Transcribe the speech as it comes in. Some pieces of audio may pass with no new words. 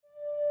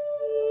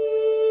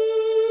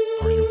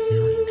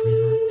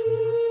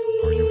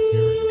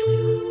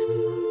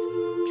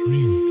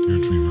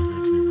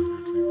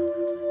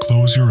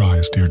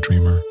dear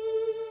dreamer,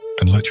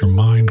 and let your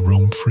mind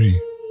roam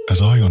free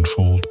as I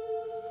unfold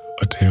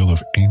a tale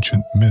of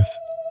ancient myth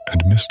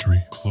and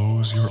mystery.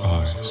 Close your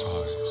eyes.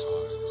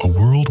 A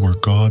world where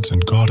gods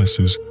and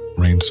goddesses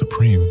reign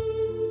supreme,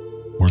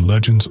 where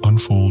legends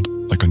unfold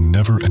like a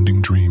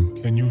never-ending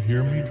dream. Can you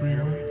hear me,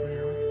 dreamer?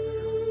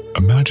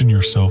 Imagine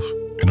yourself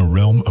in a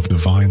realm of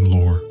divine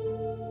lore,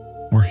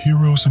 where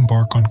heroes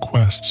embark on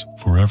quests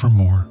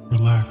forevermore.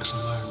 Relax.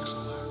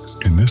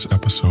 In this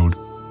episode,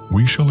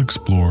 we shall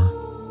explore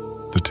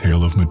the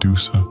tale of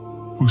Medusa,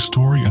 whose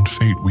story and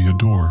fate we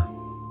adore.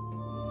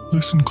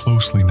 Listen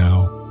closely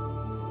now.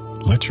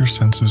 Let your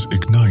senses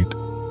ignite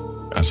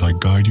as I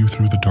guide you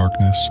through the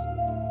darkness,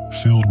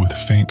 filled with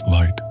faint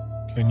light.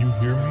 Can you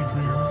hear me,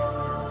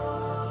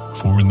 dreamer?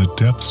 For in the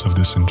depths of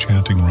this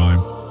enchanting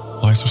rhyme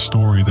lies a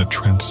story that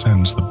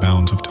transcends the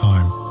bounds of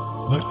time.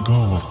 Let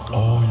go of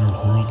all your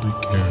worldly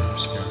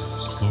cares.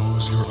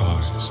 Close your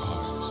eyes.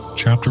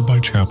 Chapter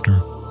by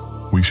chapter,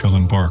 we shall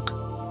embark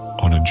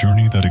on a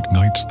journey that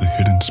ignites the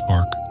hidden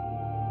spark.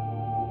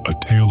 A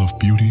tale of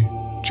beauty,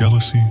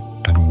 jealousy,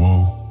 and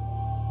woe,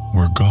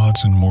 where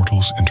gods and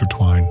mortals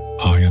intertwine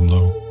high and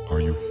low. Are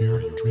you here,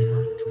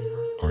 dreamer?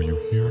 Are you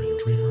here,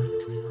 dreamer?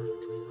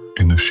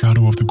 In the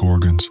shadow of the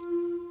Gorgons,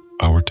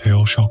 our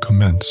tale shall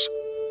commence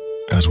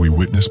as we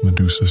witness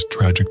Medusa's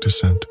tragic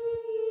descent.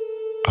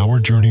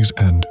 Our journey's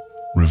end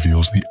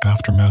reveals the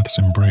aftermath's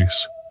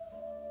embrace,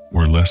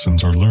 where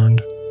lessons are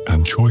learned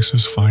and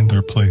choices find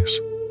their place.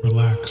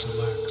 Relax,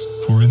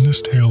 for in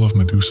this tale of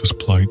Medusa's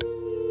plight,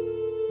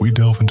 we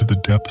delve into the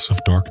depths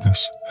of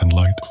darkness and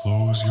light.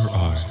 Close your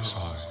eyes.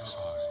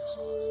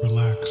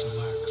 Relax.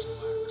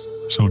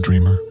 So,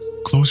 dreamer,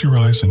 close your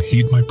eyes and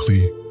heed my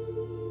plea.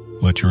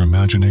 Let your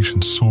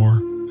imagination soar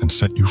and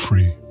set you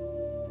free.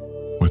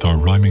 With our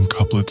rhyming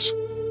couplets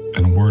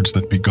and words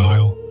that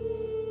beguile,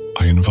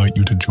 I invite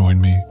you to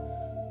join me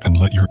and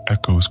let your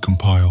echoes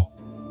compile.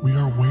 We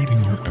are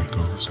waiting your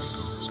echoes.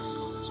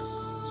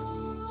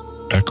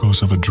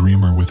 Echoes of a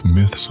dreamer with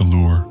myth's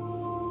allure,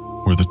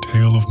 where the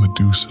tale of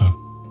Medusa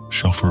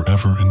shall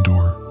forever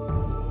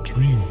endure.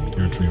 Dream,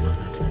 dear dreamer.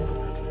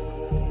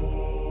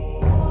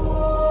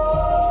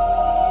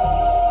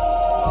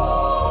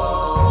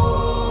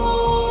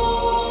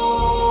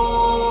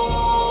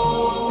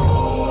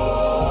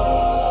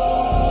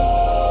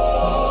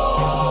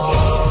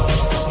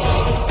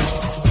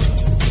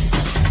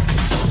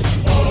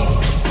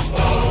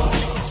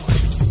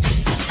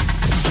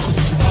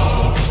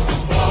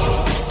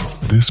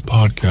 This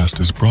podcast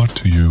is brought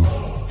to you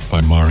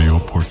by Mario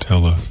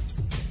Portela.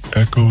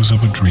 Echoes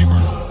of a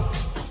Dreamer,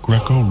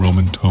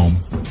 Greco-Roman tome,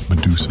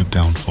 Medusa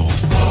Downfall.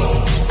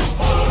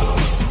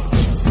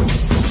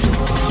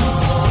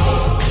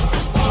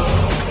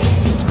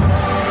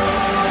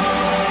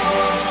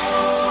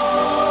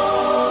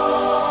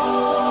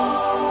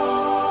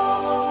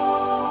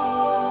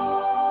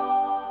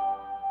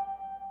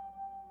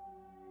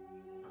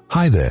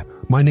 Hi there,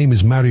 my name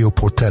is Mario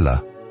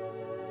Portela.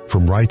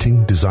 From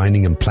writing,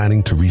 designing and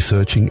planning to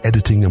researching,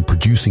 editing and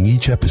producing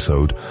each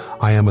episode,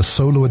 I am a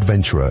solo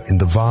adventurer in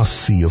the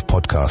vast sea of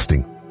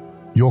podcasting.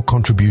 Your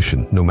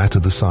contribution, no matter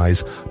the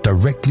size,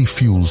 directly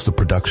fuels the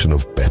production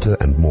of better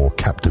and more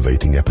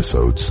captivating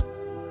episodes.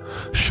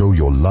 Show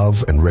your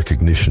love and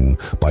recognition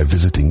by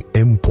visiting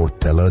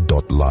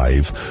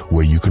mportela.live,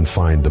 where you can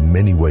find the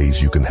many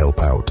ways you can help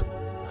out.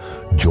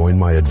 Join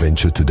my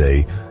adventure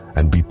today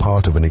and be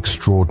part of an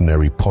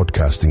extraordinary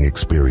podcasting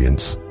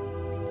experience.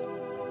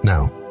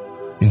 Now,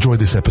 enjoy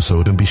this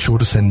episode and be sure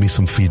to send me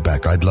some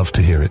feedback. I'd love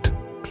to hear it.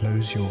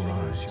 Close your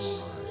eyes.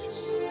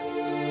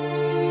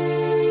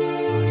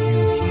 Are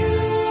you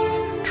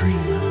here,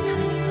 dreamer?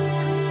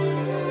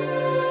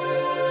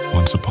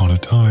 Once upon a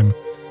time,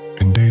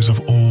 in days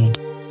of old,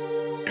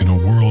 in a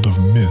world of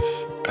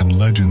myth and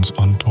legends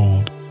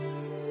untold,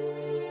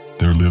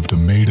 there lived a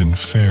maiden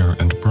fair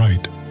and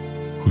bright,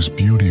 whose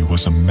beauty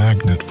was a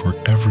magnet for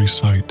every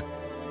sight.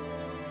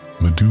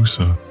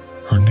 Medusa,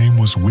 her name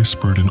was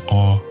whispered in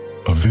awe,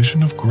 a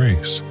vision of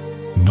grace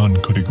none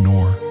could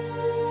ignore.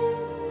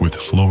 With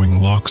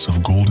flowing locks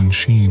of golden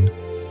sheen,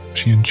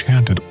 she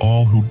enchanted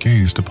all who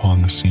gazed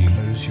upon the scene.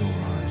 Close your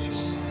eyes.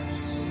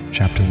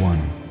 Chapter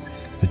 1.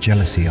 The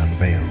Jealousy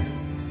Unveiled.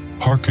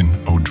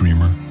 Hearken, O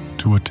dreamer,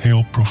 to a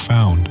tale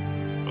profound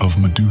of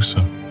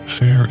Medusa,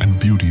 fair and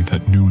beauty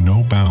that knew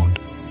no bound.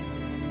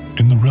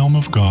 In the realm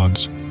of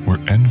gods, where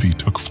envy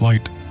took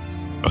flight,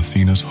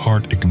 Athena's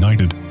heart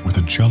ignited with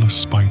a jealous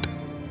spite.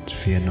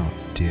 Fear not,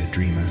 dear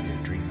dreamer.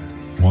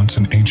 Once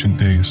in ancient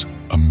days,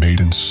 a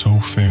maiden so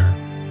fair,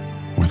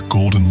 with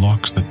golden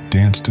locks that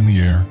danced in the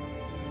air.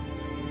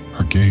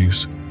 Her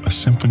gaze, a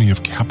symphony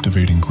of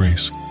captivating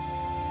grace,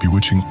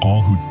 bewitching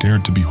all who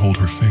dared to behold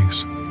her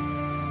face.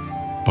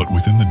 But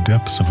within the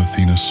depths of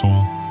Athena's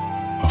soul,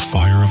 a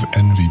fire of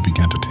envy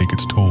began to take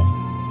its toll.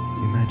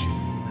 Imagine.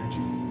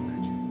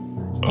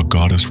 A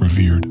goddess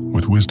revered,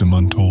 with wisdom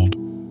untold,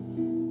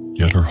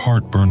 yet her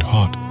heart burned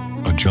hot,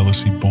 a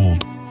jealousy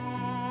bold.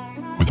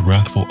 With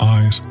wrathful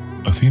eyes,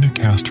 Athena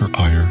cast her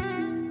ire.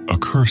 A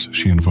curse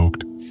she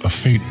invoked, a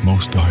fate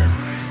most dire.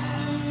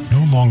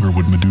 No longer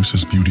would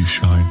Medusa's beauty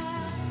shine,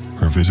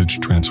 her visage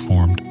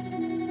transformed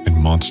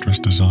in monstrous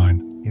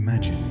design.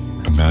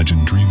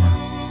 Imagine, dreamer,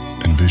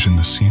 envision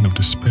the scene of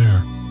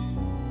despair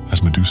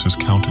as Medusa's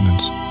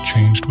countenance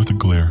changed with a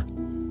glare.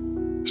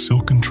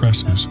 Silken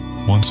tresses,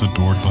 once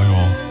adored by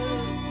all,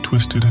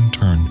 twisted and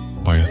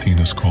turned by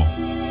Athena's call.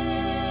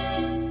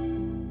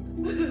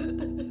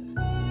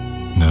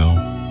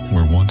 Now,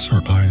 where once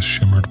her eyes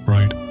shimmered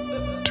bright,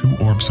 two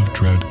orbs of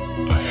dread,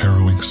 a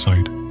harrowing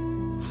sight.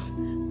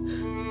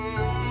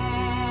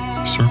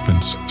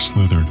 Serpents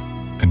slithered,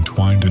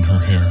 entwined in her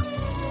hair,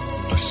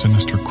 a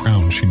sinister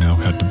crown she now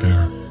had to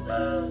bear.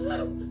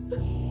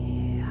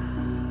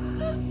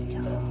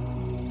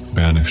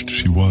 Banished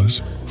she was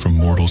from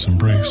mortal's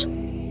embrace,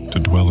 to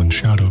dwell in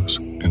shadows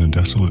in a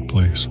desolate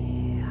place.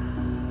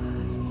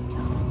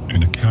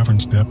 In a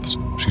cavern's depths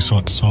she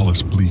sought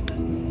solace bleak,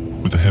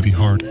 with a heavy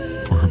heart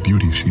for her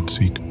beauty she'd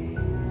seek.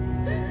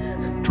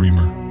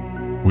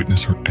 Dreamer,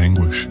 witness her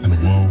anguish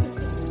and woe,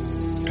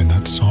 in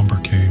that somber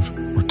cave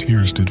where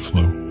tears did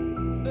flow.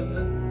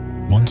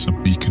 Once a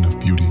beacon of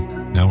beauty,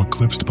 now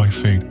eclipsed by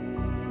fate,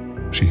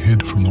 she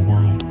hid from the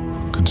world,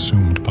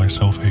 consumed by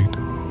self-hate.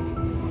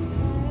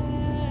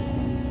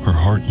 Her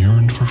heart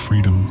yearned for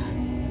freedom,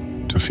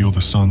 to feel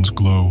the sun's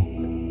glow,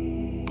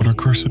 but her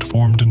cursed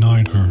form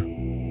denied her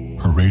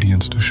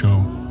radiance to show.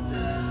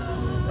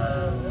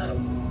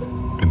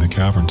 In the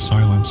cavern's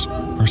silence,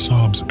 her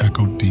sobs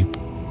echoed deep,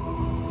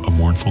 a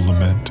mournful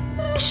lament,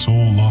 a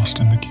soul lost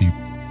in the keep.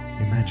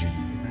 Imagine.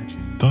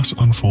 Thus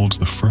unfolds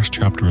the first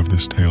chapter of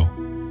this tale,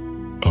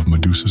 of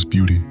Medusa's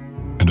beauty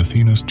and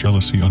Athena's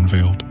jealousy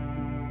unveiled.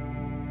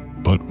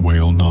 But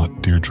wail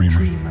not, dear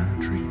dreamer,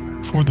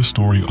 for the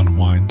story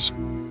unwinds,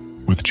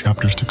 with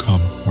chapters to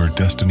come where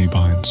destiny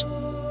binds.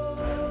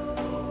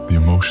 The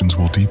emotions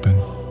will deepen,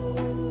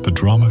 the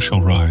drama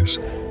shall rise,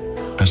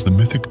 as the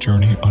mythic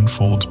journey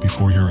unfolds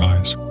before your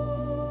eyes.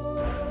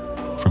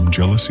 From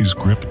jealousy's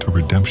grip to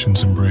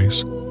redemption's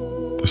embrace,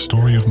 the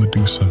story of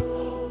Medusa,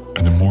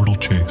 an immortal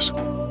chase.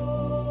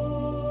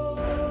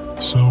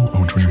 So,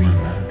 O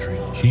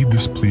dreamer, heed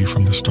this plea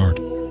from the start.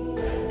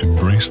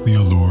 Embrace the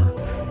allure,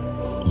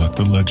 let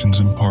the legends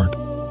impart.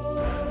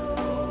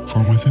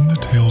 For within the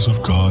tales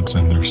of gods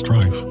and their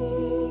strife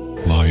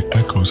lie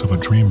echoes of a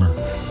dreamer,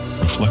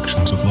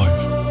 reflections of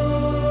life.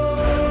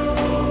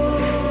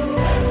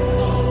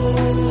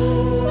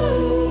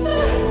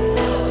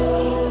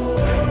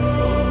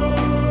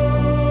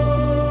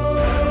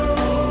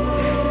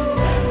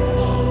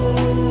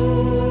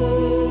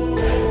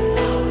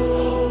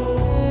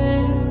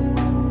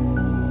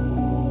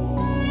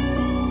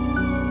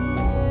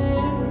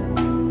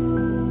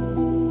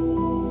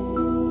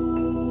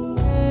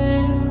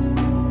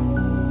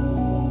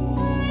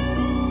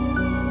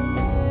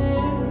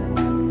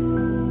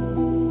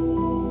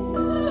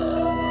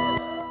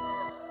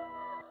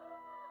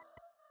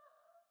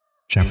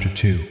 Chapter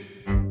 2.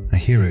 A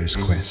Hero's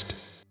Quest.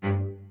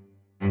 In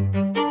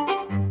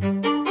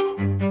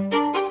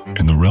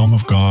the realm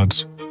of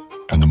gods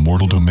and the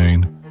mortal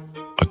domain,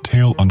 a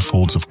tale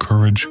unfolds of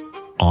courage,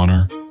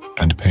 honor,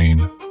 and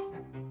pain.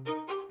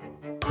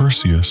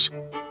 Perseus,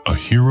 a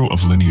hero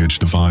of lineage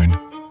divine,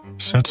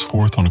 sets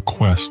forth on a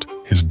quest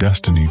his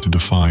destiny to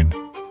define.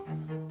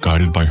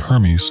 Guided by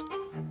Hermes,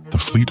 the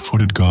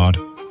fleet-footed god,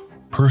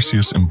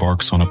 Perseus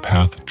embarks on a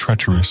path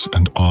treacherous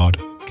and odd.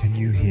 Can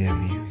you hear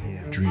me,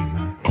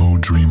 dreamer? O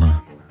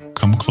dreamer,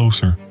 come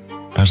closer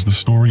as the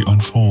story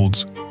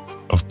unfolds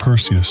of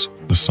Perseus,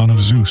 the son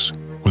of Zeus,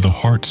 with a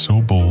heart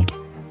so bold.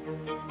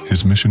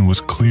 His mission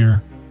was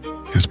clear,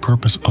 his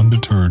purpose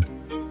undeterred,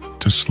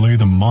 to slay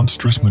the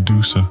monstrous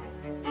Medusa,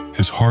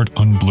 his heart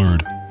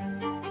unblurred.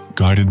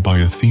 Guided by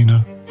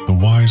Athena, the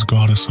wise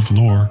goddess of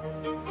lore,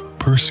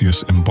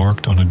 Perseus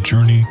embarked on a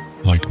journey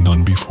like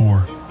none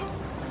before.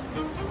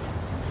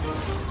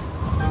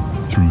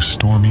 Through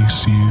stormy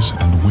seas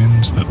and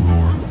winds that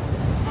roar,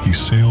 he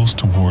sails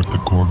toward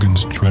the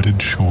Gorgon's dreaded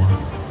shore.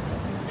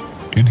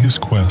 In his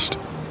quest,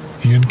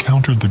 he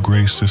encountered the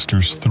Grey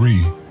Sisters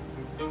three,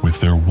 with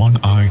their one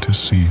eye to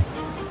see.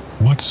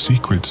 What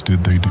secrets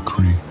did they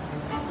decree?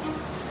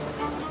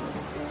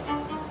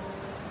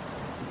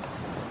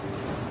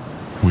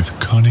 With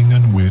cunning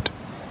and wit,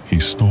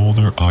 he stole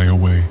their eye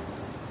away,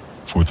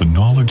 for the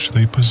knowledge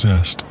they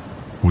possessed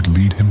would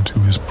lead him to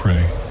his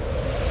prey.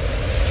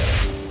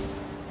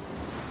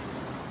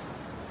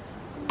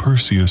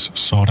 Perseus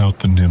sought out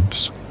the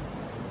nymphs,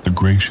 the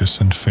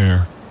gracious and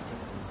fair,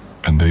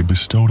 and they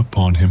bestowed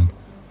upon him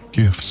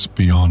gifts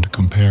beyond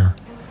compare.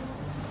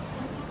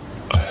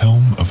 A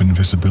helm of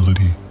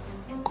invisibility,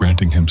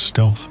 granting him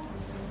stealth,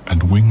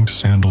 and winged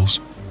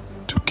sandals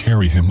to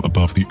carry him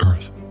above the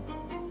earth.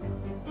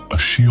 A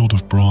shield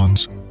of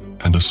bronze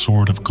and a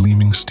sword of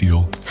gleaming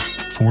steel,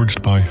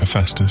 forged by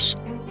Hephaestus,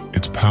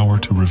 its power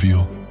to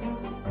reveal.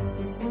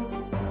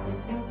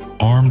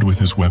 Armed with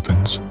his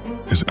weapons,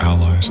 his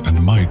allies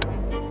and might,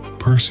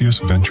 Perseus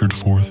ventured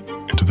forth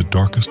into the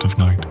darkest of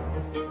night.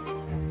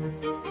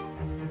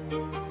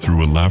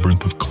 Through a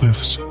labyrinth of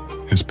cliffs,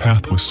 his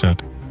path was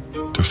set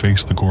to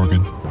face the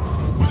Gorgon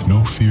with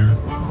no fear,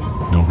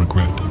 no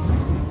regret.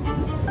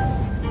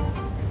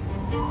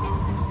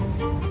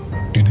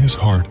 In his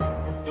heart,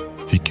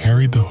 he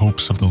carried the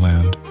hopes of the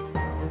land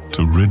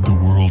to rid the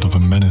world of a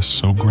menace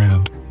so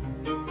grand.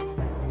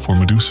 For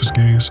Medusa's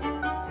gaze,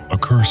 a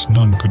curse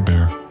none could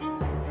bear,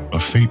 a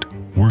fate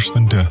worse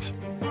than death,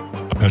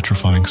 a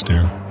petrifying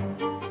stare.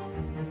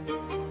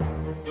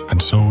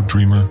 And so,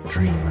 dreamer,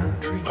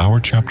 our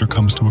chapter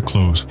comes to a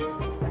close,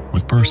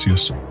 with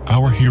Perseus,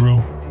 our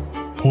hero,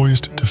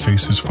 poised to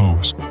face his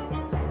foes.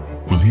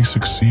 Will he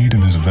succeed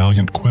in his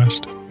valiant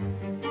quest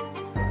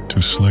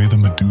to slay the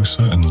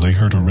Medusa and lay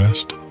her to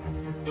rest?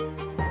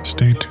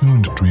 Stay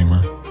tuned,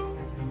 dreamer,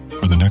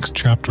 for the next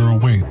chapter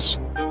awaits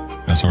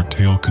as our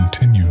tale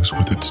continues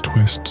with its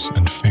twists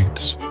and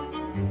fates.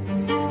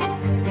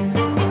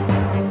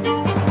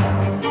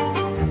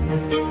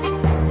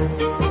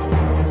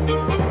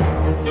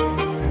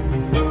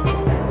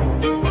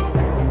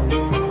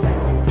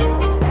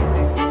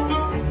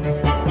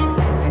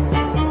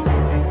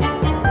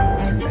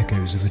 Through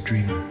echoes of a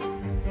dreamer,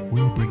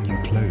 we'll bring you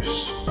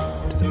close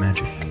to the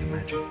magic.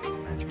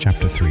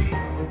 Chapter 3,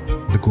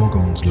 The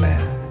Gorgon's Lair.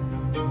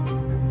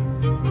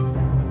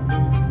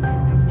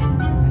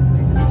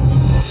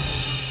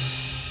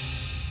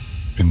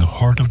 In the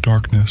heart of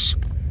darkness,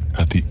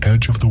 at the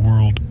edge of the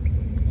world,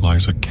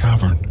 lies a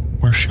cavern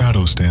where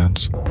shadows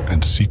dance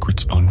and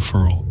secrets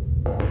unfurl.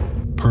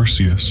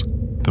 Perseus,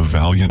 the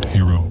valiant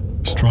hero,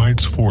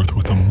 strides forth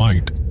with a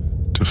might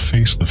to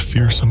face the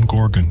fearsome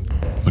Gorgon,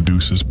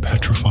 Medusa's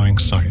petrifying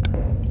sight.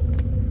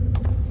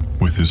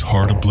 With his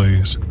heart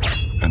ablaze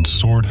and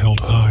sword held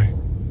high,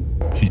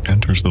 he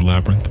enters the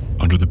labyrinth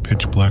under the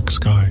pitch-black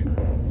sky.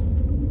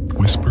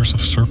 Whispers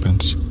of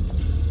serpents,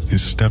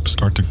 his steps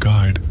start to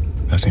guide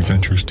as he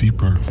ventures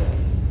deeper,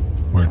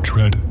 where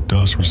dread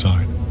does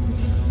reside.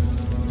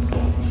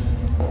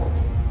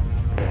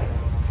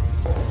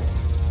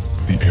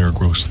 The air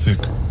grows thick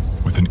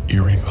with an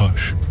eerie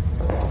hush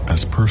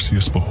as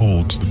Perseus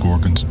beholds the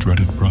Gorgon's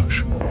dreaded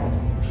brush.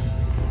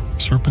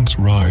 Serpents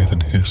writhe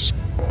and hiss,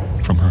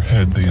 from her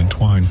head they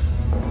entwine,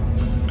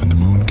 and the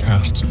moon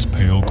casts its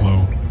pale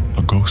glow,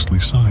 a ghostly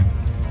sign.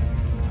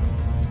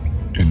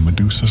 In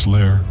Medusa's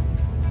lair,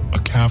 a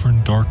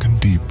cavern dark and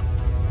deep,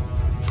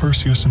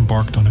 Perseus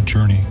embarked on a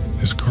journey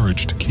his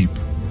courage to keep.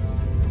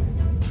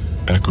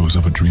 Echoes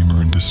of a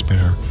dreamer in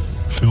despair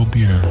filled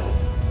the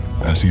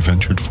air as he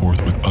ventured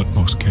forth with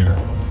utmost care.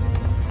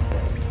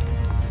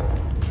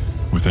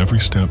 With every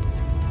step,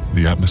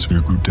 the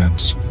atmosphere grew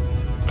dense,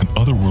 an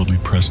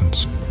otherworldly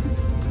presence,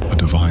 a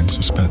divine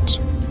suspense.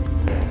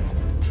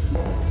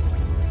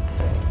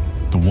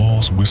 The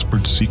walls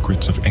whispered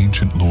secrets of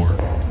ancient lore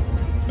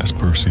as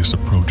Perseus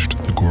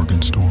approached the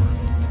Gorgon's door.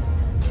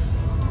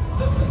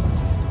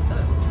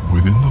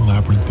 Within the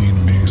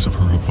labyrinthine maze of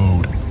her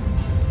abode,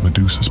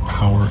 Medusa's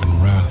power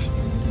and wrath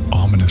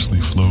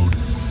ominously flowed.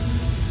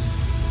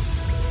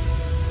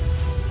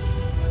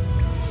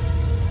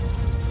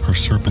 Her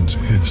serpents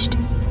hissed,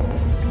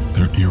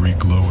 their eerie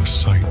glow a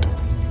sight,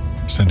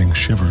 sending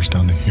shivers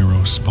down the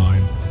hero's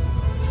spine,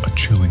 a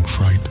chilling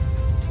fright.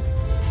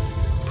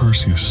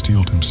 Perseus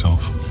steeled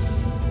himself,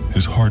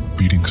 his heart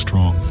beating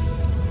strong,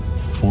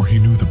 for he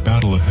knew the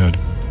battle ahead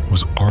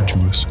was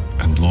arduous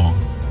and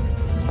long.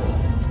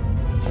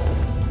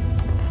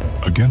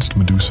 Against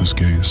Medusa's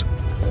gaze,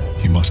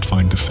 he must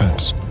find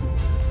defense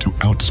to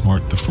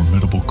outsmart the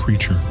formidable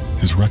creature,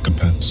 his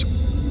recompense.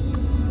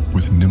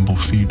 With nimble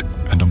feet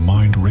and a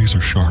mind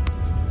razor sharp,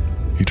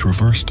 he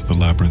traversed the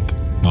labyrinth,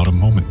 not a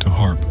moment to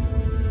harp.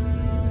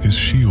 His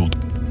shield,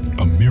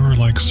 a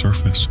mirror-like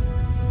surface,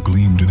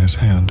 gleamed in his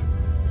hand,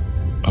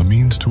 a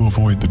means to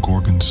avoid the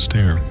Gorgon's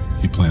stare,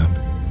 he planned.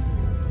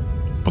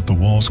 But the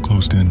walls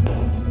closed in,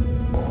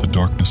 the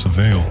darkness a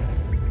veil,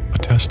 a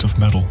test of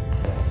metal,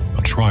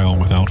 a trial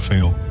without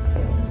fail.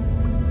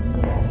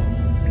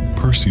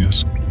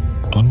 Perseus,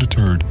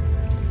 undeterred,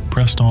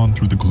 pressed on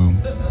through the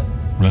gloom,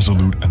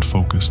 resolute and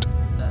focused,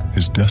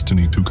 his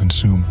destiny to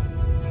consume.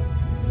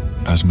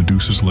 As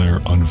Medusa's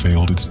lair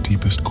unveiled its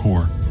deepest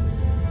core,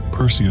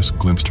 Perseus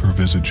glimpsed her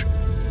visage,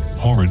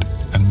 horrid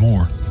and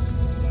more.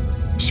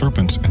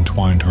 Serpents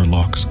entwined her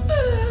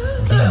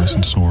locks, venomous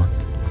and sore,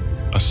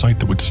 a sight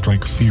that would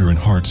strike fear in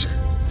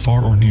hearts,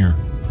 far or near.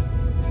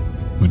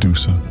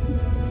 Medusa,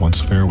 once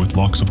fair with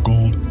locks of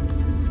gold,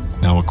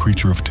 now a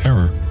creature of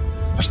terror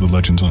as the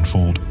legends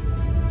unfold.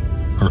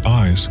 Her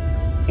eyes,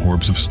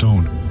 orbs of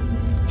stone,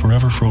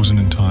 forever frozen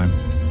in time,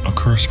 a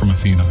curse from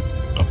Athena,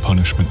 a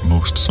punishment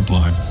most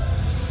sublime.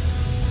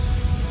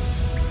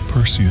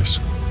 Perseus,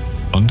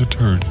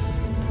 undeterred,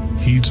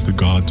 heeds the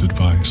god's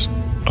advice,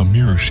 a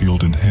mirror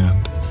shield in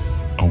hand,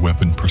 a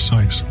weapon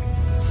precise.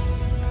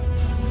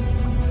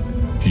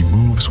 He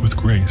moves with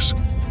grace,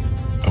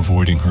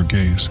 avoiding her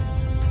gaze.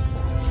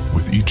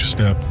 With each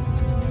step,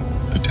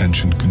 the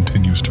tension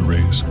continues to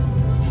raise.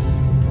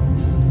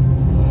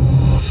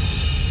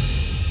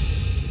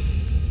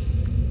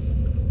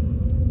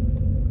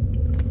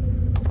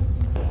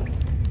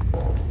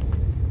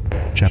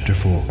 Chapter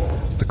 4,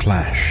 The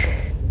Clash.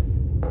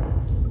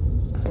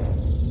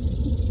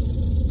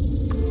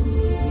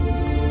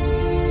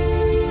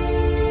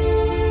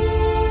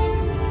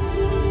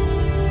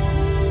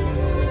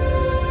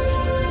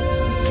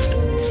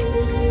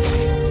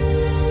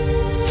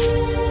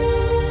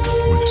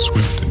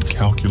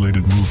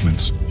 calculated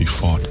movements he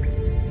fought,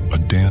 a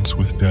dance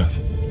with death,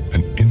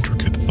 an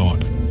intricate thought.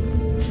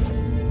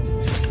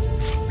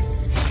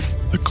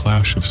 The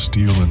clash of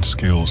steel and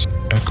scales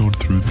echoed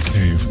through the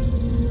cave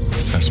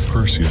as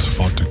Perseus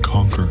fought to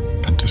conquer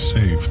and to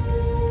save.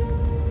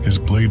 His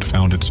blade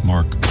found its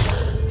mark,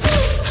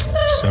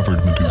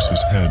 severed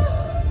Medusa's head,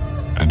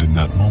 and in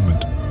that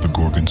moment, the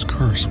Gorgon's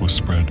curse was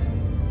spread.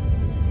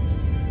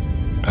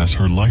 As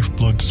her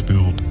lifeblood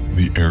spilled,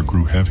 the air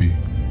grew heavy.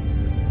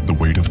 The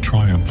weight of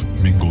triumph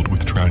mingled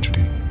with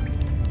tragedy.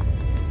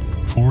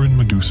 For in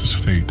Medusa's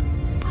fate,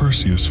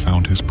 Perseus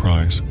found his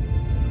prize.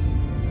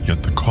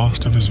 Yet the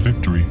cost of his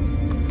victory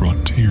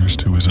brought tears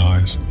to his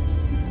eyes.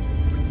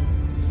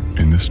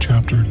 In this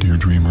chapter, dear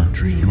dreamer,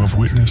 you have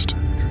witnessed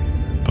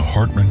the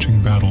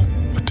heart-wrenching battle,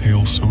 a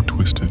tale so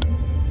twisted.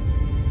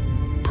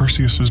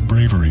 Perseus's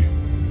bravery,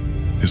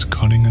 his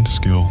cunning and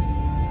skill,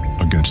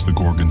 against the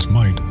Gorgon's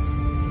might,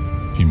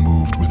 he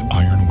moved with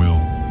iron will.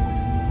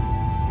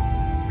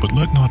 But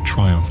let not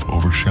triumph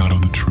overshadow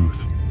the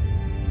truth,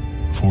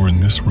 for in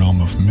this realm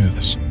of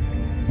myths,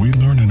 we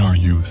learn in our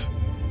youth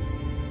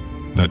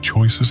that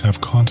choices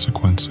have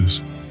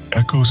consequences,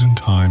 echoes in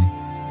time,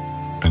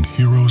 and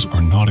heroes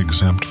are not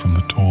exempt from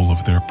the toll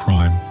of their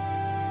prime.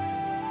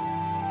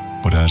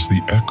 But as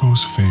the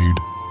echoes fade,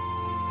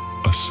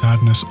 a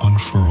sadness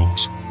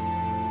unfurls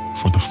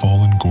for the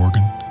fallen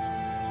Gorgon,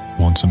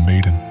 once a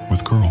maiden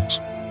with curls.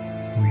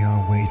 We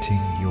are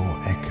waiting your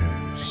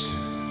echoes.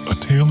 A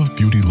tale of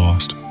beauty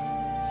lost,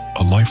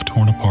 a life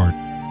torn apart,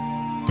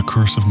 the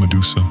curse of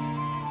Medusa,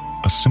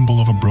 a symbol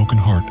of a broken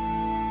heart.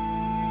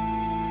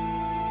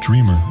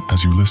 Dreamer,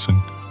 as you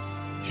listen,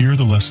 hear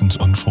the lessons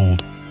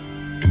unfold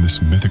in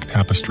this mythic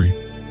tapestry,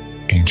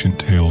 ancient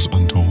tales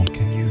untold.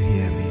 Can you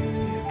hear me,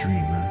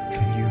 dreamer?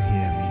 Can you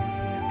hear me,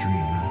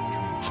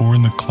 dreamer? For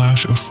in the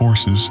clash of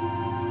forces,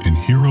 in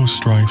hero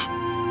strife,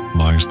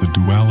 lies the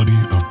duality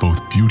of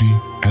both beauty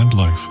and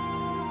life.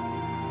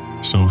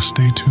 So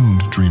stay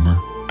tuned, dreamer,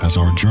 as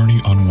our journey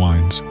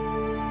unwinds.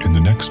 In the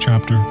next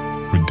chapter,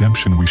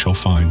 redemption we shall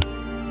find.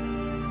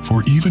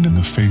 For even in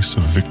the face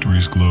of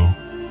victory's glow,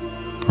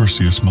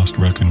 Perseus must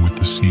reckon with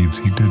the seeds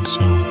he did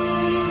sow.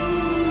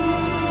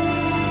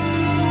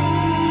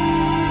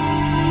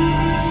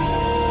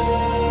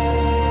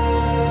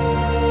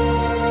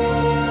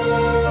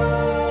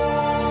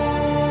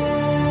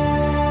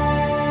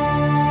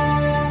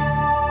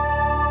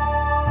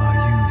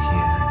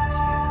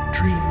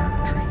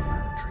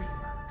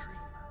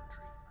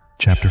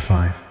 Chapter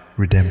 5,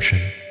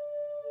 Redemption.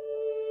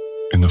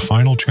 In the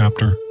final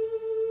chapter,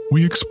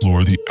 we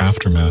explore the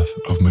aftermath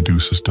of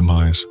Medusa's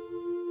demise.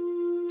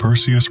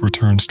 Perseus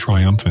returns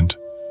triumphant,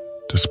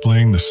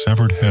 displaying the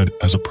severed head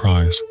as a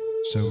prize.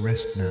 So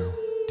rest now,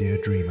 dear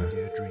dreamer.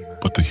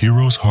 But the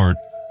hero's heart,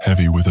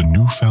 heavy with a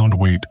newfound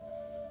weight,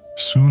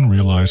 soon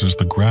realizes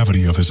the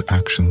gravity of his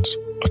actions,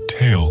 a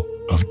tale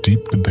of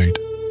deep debate.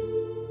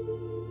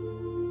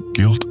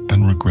 Guilt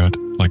and regret,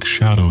 like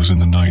shadows in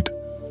the night,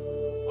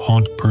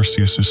 haunt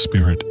Perseus's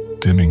spirit,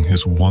 dimming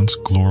his once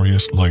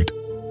glorious light.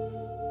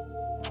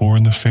 For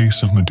in the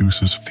face of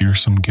Medusa's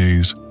fearsome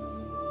gaze,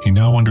 he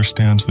now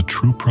understands the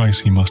true price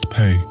he must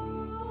pay.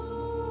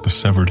 The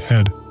severed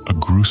head, a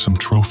gruesome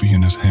trophy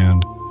in his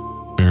hand,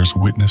 bears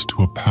witness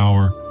to a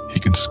power he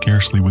can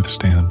scarcely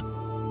withstand.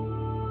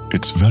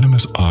 Its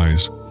venomous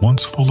eyes,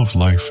 once full of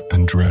life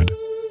and dread,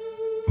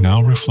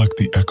 now reflect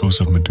the echoes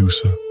of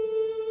Medusa,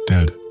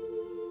 dead.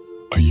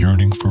 A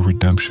yearning for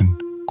redemption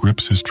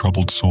grips his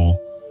troubled soul,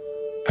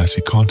 as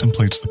he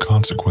contemplates the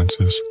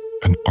consequences,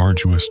 an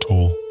arduous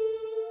toll.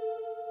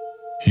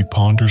 He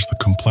ponders the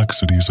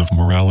complexities of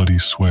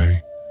morality's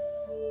sway,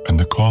 and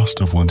the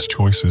cost of one's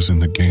choices in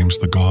the games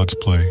the gods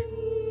play.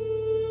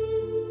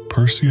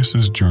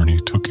 Perseus's journey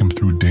took him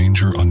through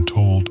danger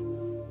untold,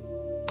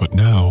 but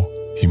now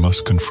he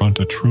must confront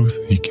a truth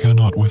he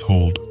cannot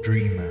withhold.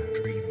 Dreamer.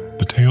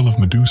 The tale of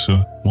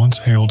Medusa, once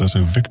hailed as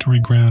a victory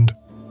grand,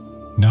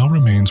 now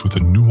remains with a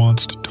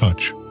nuanced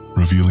touch,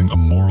 revealing a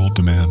moral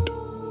demand.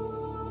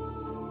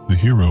 The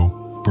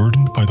hero,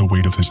 burdened by the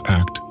weight of his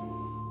act,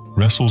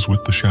 wrestles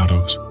with the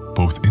shadows,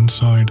 both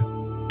inside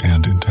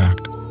and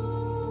intact.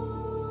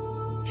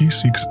 He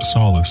seeks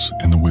solace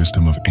in the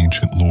wisdom of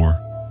ancient lore,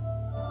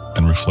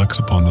 and reflects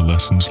upon the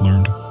lessons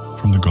learned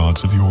from the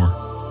gods of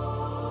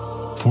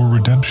yore. For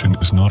redemption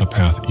is not a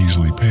path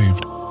easily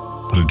paved,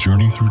 but a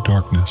journey through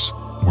darkness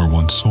where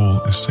one's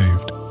soul is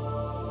saved.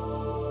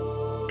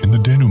 In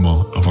the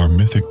denouement of our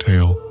mythic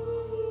tale,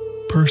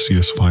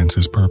 Perseus finds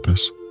his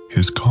purpose,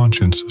 his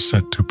conscience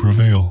set to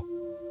prevail.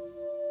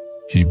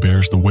 He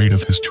bears the weight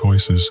of his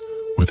choices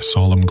with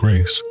solemn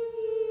grace,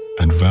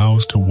 and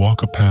vows to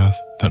walk a path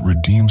that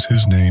redeems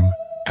his name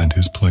and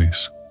his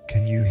place.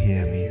 Can you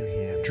hear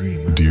me,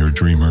 dreamer? Dear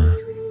dreamer,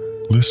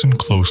 listen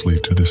closely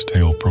to this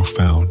tale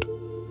profound,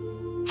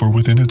 for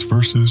within its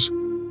verses,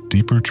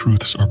 deeper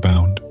truths are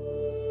bound.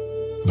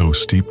 Though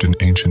steeped in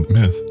ancient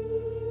myth,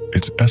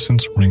 its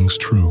essence rings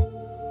true,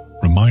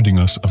 reminding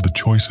us of the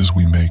choices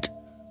we make,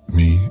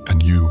 me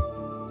and you.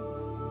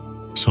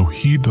 So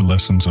heed the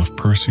lessons of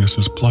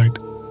Perseus's plight,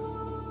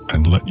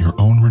 and let your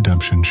own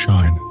redemption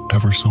shine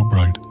ever so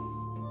bright.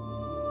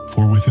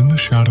 For within the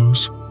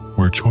shadows,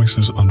 where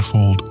choices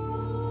unfold,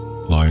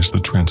 lies the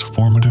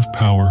transformative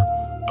power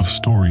of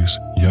stories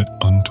yet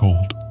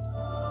untold.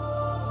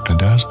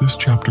 And as this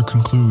chapter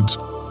concludes,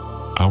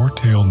 our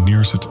tale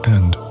nears its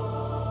end,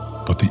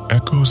 but the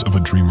echoes of a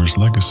dreamer's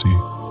legacy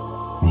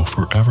will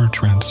forever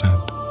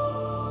transcend.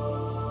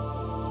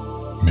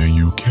 May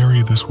you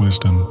carry this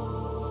wisdom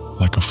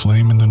like a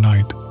flame in the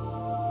night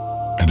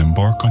and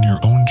embark on your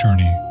own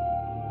journey,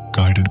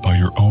 guided by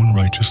your own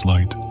righteous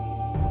light.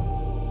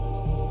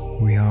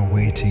 We are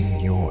waiting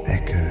your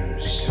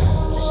echoes.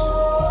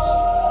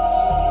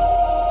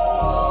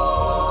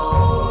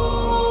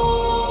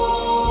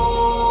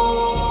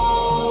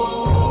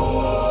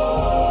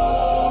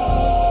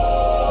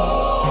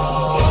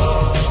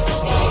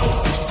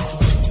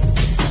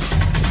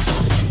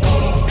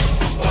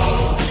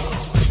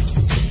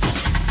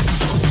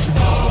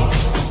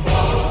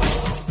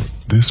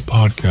 This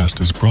podcast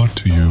is brought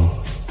to you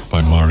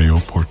by Mario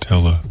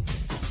Portela,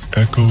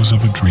 Echoes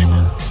of a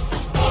Dreamer,